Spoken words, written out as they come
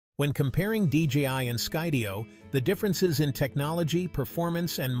When comparing DJI and Skydio, the differences in technology,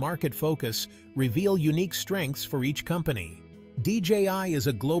 performance, and market focus reveal unique strengths for each company. DJI is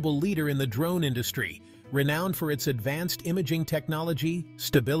a global leader in the drone industry, renowned for its advanced imaging technology,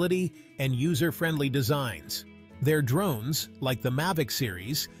 stability, and user-friendly designs. Their drones, like the Mavic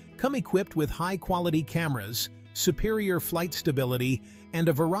series, come equipped with high-quality cameras, superior flight stability, and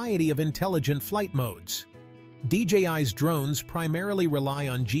a variety of intelligent flight modes. DJI's drones primarily rely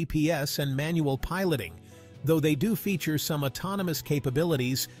on GPS and manual piloting, though they do feature some autonomous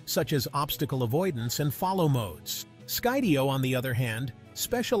capabilities such as obstacle avoidance and follow modes. Skydio, on the other hand,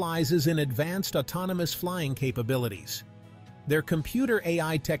 specializes in advanced autonomous flying capabilities. Their computer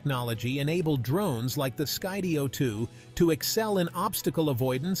AI technology enabled drones like the Skydio 2 to excel in obstacle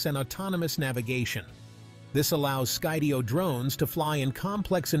avoidance and autonomous navigation. This allows Skydio drones to fly in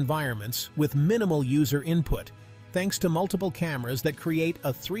complex environments with minimal user input, thanks to multiple cameras that create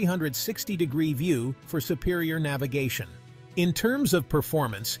a 360-degree view for superior navigation. In terms of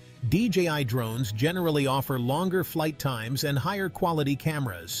performance, DJI drones generally offer longer flight times and higher quality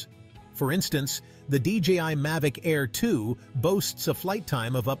cameras. For instance, the DJI Mavic Air 2 boasts a flight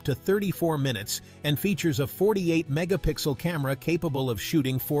time of up to 34 minutes and features a 48-megapixel camera capable of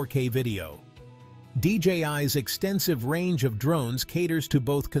shooting 4K video. DJI's extensive range of drones caters to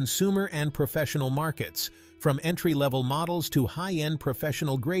both consumer and professional markets, from entry-level models to high-end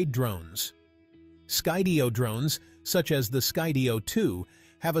professional-grade drones. Skydio drones, such as the Skydio 2,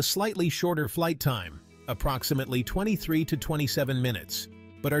 have a slightly shorter flight time, approximately 23 to 27 minutes,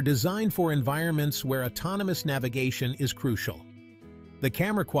 but are designed for environments where autonomous navigation is crucial. The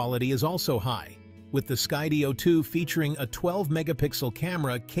camera quality is also high, with the Skydio 2 featuring a 12-megapixel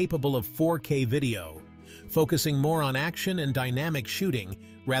camera capable of 4K video, focusing more on action and dynamic shooting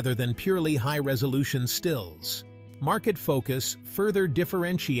rather than purely high-resolution stills. Market focus further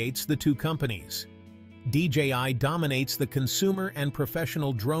differentiates the two companies. DJI dominates the consumer and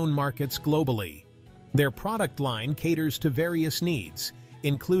professional drone markets globally. Their product line caters to various needs,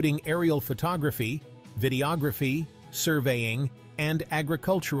 including aerial photography, videography, surveying, and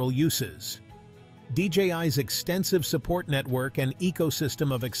agricultural uses. DJI's extensive support network and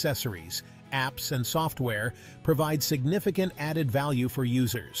ecosystem of accessories, apps, and software provide significant added value for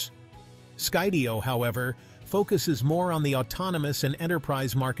users. Skydio, however, focuses more on the autonomous and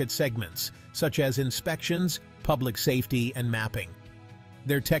enterprise market segments, such as inspections, public safety, and mapping.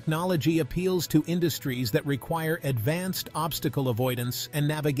 Their technology appeals to industries that require advanced obstacle avoidance and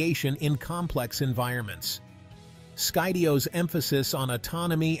navigation in complex environments. Skydio's emphasis on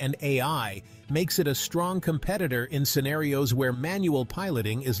autonomy and AI makes it a strong competitor in scenarios where manual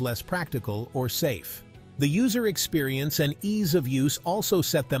piloting is less practical or safe. The user experience and ease of use also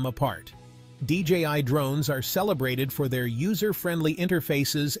set them apart. DJI drones are celebrated for their user-friendly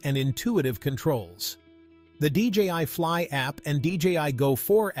interfaces and intuitive controls. The DJI Fly app and DJI Go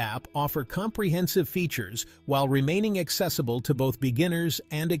 4 app offer comprehensive features while remaining accessible to both beginners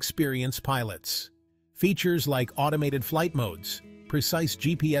and experienced pilots. Features like automated flight modes, precise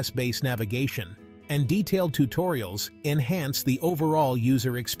GPS-based navigation, and detailed tutorials enhance the overall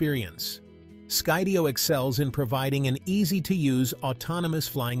user experience. Skydio excels in providing an easy-to-use autonomous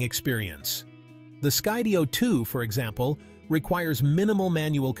flying experience. The Skydio 2, for example, requires minimal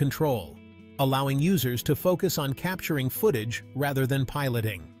manual control, allowing users to focus on capturing footage rather than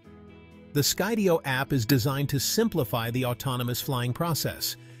piloting. The Skydio app is designed to simplify the autonomous flying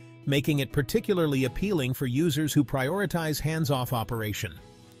process, making it particularly appealing for users who prioritize hands-off operation.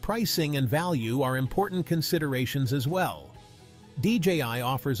 Pricing and value are important considerations as well. DJI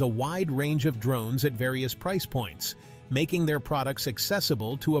offers a wide range of drones at various price points, making their products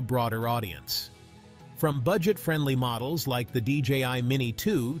accessible to a broader audience. From budget-friendly models like the DJI Mini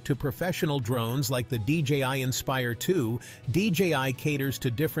 2 to professional drones like the DJI Inspire 2, DJI caters to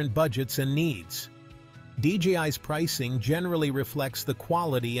different budgets and needs. DJI's pricing generally reflects the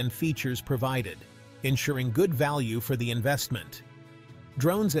quality and features provided, ensuring good value for the investment.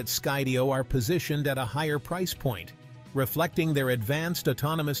 Drones at Skydio are positioned at a higher price point, reflecting their advanced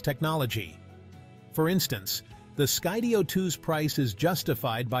autonomous technology. For instance, the Skydio 2's price is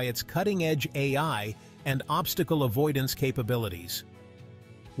justified by its cutting-edge AI and obstacle avoidance capabilities.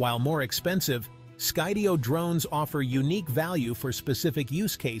 While more expensive, Skydio drones offer unique value for specific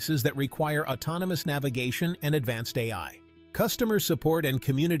use cases that require autonomous navigation and advanced AI. Customer support and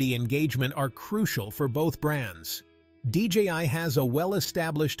community engagement are crucial for both brands. DJI has a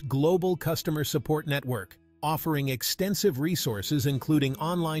well-established global customer support network, offering extensive resources including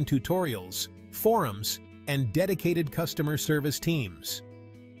online tutorials, forums, and dedicated customer service teams.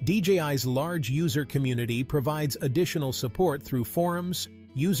 DJI's large user community provides additional support through forums,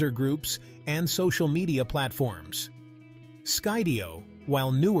 user groups, and social media platforms. Skydio,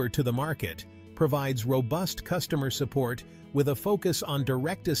 while newer to the market, provides robust customer support with a focus on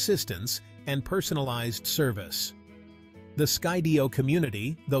direct assistance and personalized service. The Skydio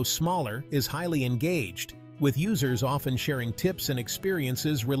community, though smaller, is highly engaged, with users often sharing tips and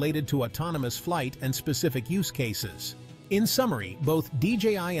experiences related to autonomous flight and specific use cases. In summary, both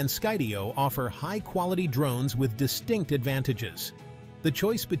DJI and Skydio offer high-quality drones with distinct advantages. The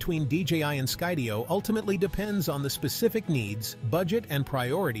choice between DJI and Skydio ultimately depends on the specific needs, budget, and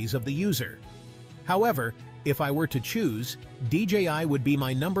priorities of the user. However, if I were to choose, DJI would be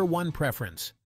my #1 preference.